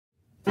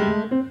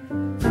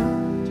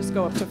just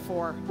go up to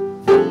 4.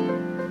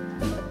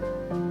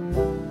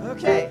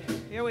 Okay,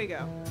 here we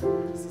go.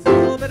 This is a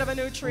little bit of a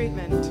new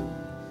treatment.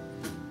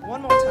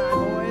 One more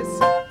time, boys.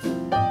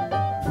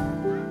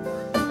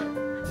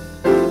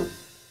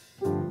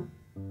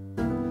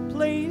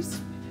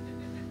 Please,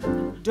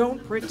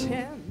 don't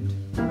pretend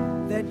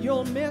that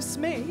you'll miss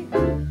me.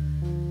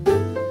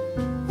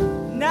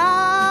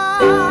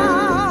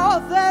 Now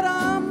that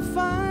I'm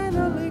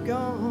finally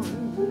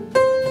gone,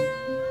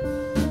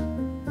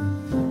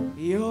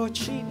 your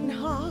cheating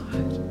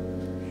heart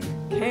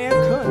can't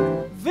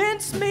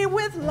convince me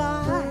with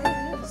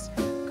lies,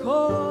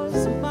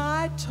 'cause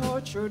my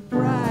tortured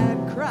bride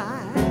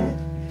cried,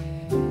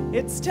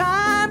 it's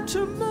time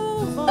to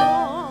move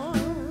on.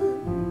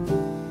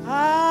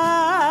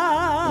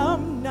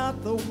 I'm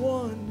not the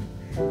one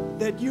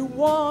that you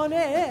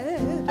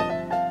wanted.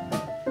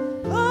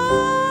 Oh,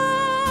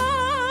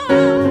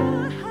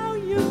 how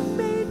you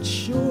made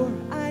sure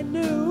I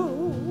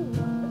knew.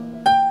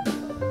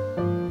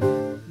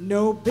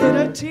 No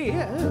bitter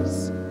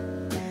tears,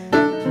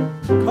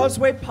 'cause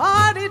we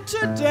partied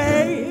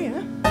today,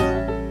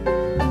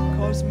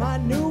 'cause my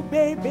new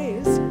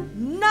baby's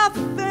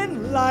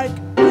nothing like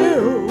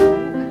you.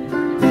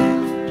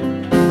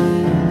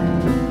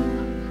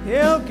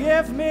 He'll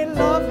give me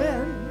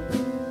loving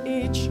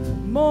each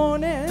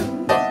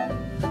morning.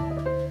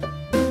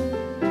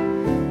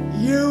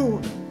 You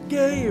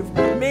gave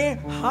me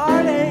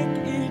heartache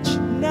each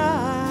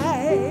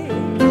night.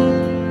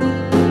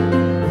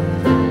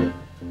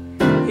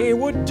 He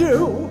would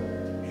do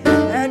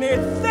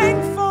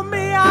anything for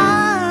me,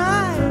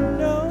 I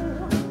know,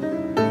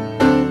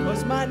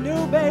 'cause my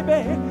new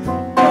baby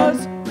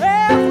was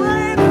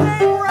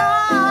everything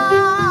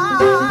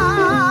right.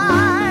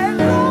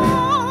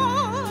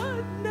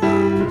 Lord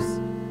knows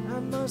I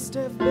must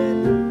have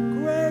been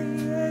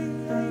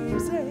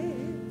crazy,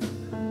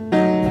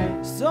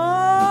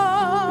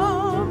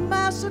 some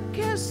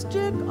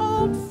masochistic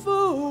old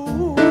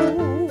fool.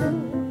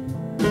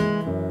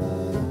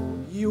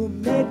 You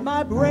made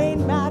my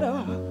brain matter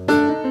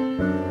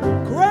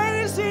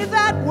crazy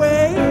that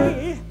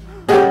way,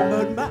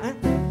 but my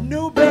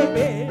new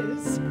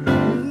baby's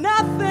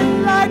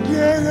nothing like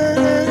you.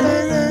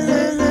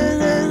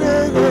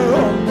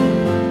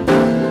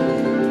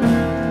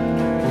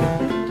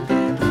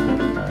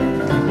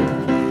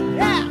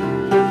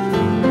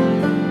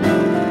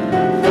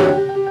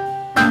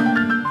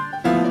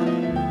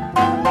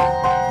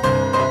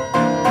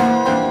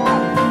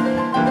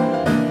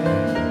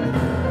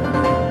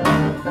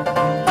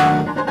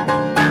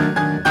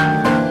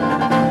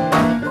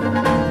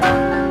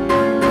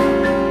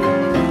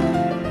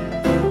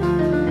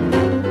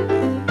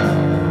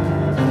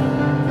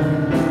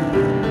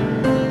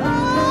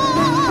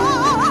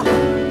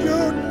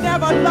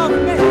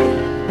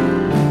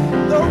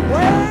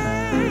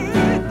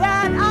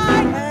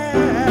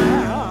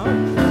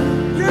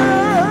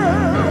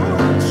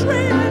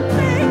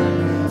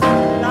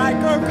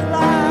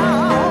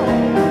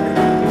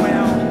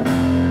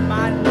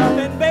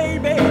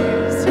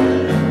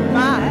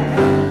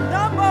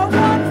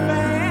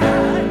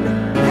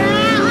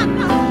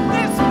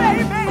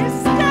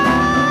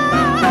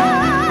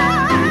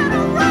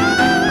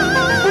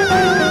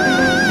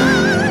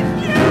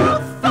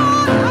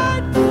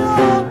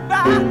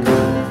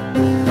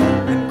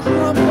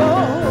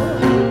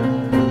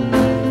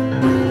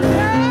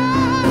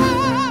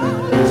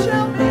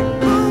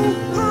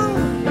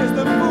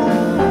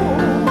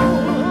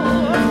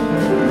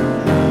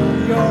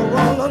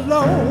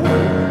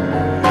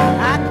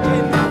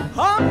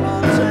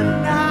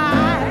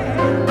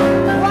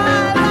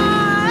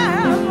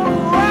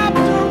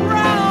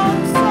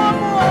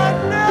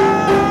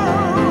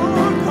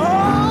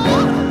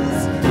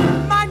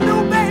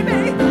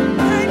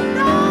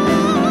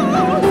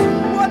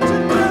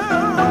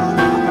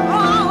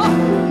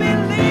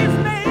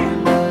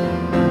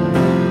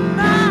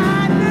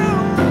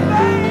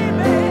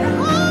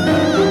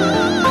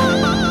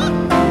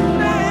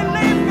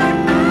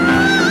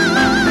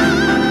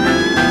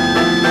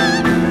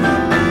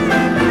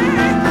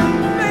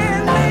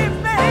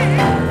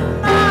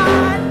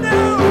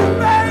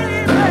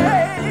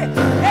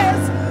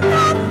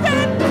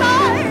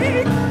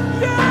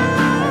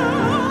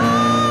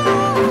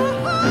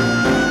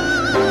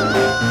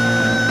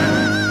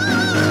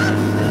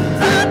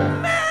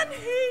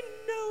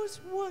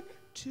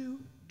 To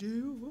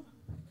do.